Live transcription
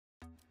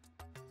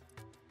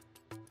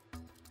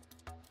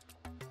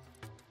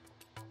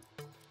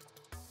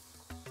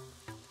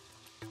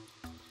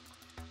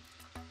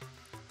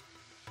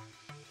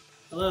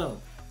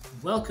Hello,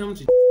 welcome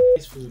to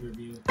Food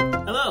Review.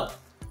 Hello,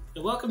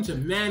 and welcome to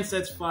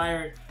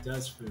Mansetsfire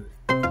Does Food.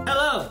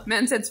 Hello,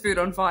 Man sets food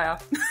on fire.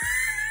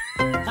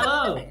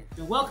 hello,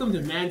 and welcome to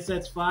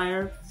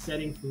Mansetsfire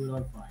Setting Food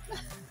on Fire.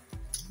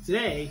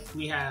 Today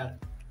we have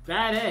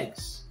bad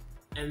eggs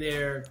and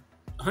their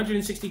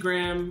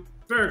 160-gram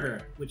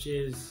burger, which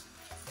is,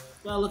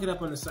 well, look it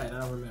up on the site. I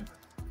don't remember.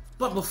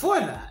 But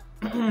before that,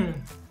 to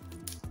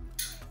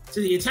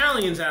the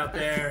Italians out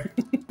there,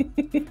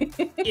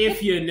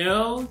 if you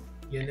know,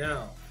 you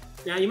know.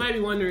 Now, you might be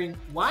wondering,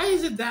 why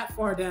is it that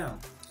far down?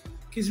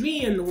 Because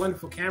me and the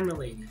wonderful camera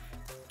lady,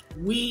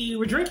 we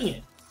were drinking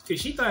it.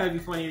 Because she thought it'd be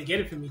funny to get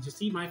it for me, just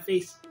see my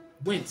face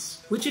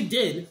wince. Which it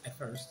did at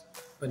first.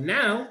 But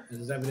now, as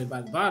is evident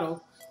by the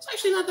bottle, it's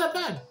actually not that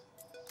bad.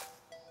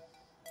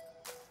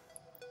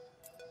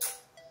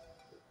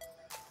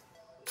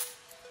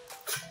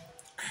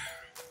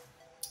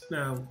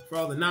 Now, for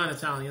all the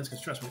non-Italians,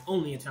 because trust me,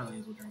 only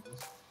Italians will drink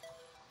this.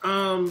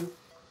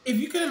 If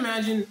you can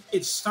imagine,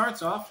 it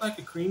starts off like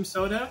a cream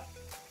soda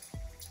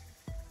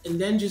and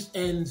then just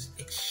ends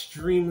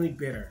extremely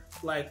bitter.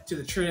 Like, to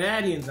the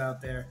Trinidadians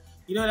out there,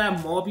 you know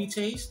that malby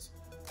taste?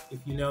 If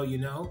you know, you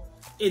know.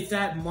 It's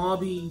that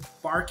malby,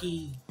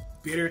 barky,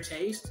 bitter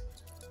taste.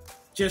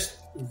 Just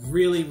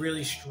really,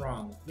 really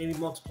strong. Maybe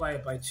multiply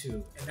it by 2.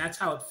 And that's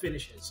how it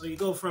finishes. So you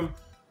go from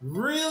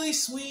really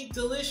sweet,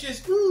 delicious,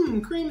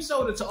 cream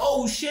soda to,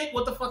 oh shit,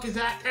 what the fuck is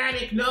that?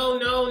 Panic, no,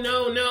 no,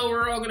 no, no,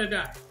 we're all gonna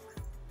die.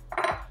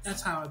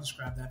 That's how I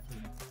describe that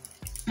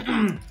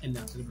food. And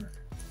now to the burger.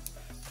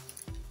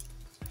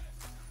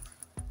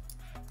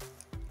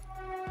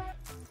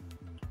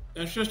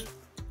 That's just,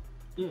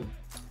 I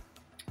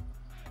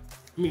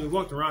mean, we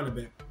walked around a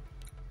bit.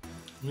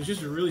 It's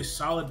just a really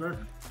solid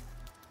burger.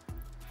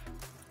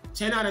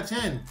 10 out of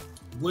 10.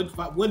 Would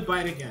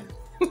bite again.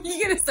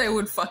 You gonna say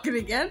would fuck it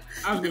again?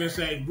 I was gonna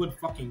say would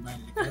fucking bite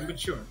it again, but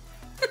sure.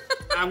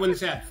 I wouldn't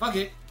say I'd fuck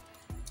it,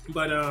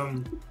 but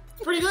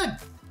it's pretty good.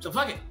 So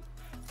fuck it.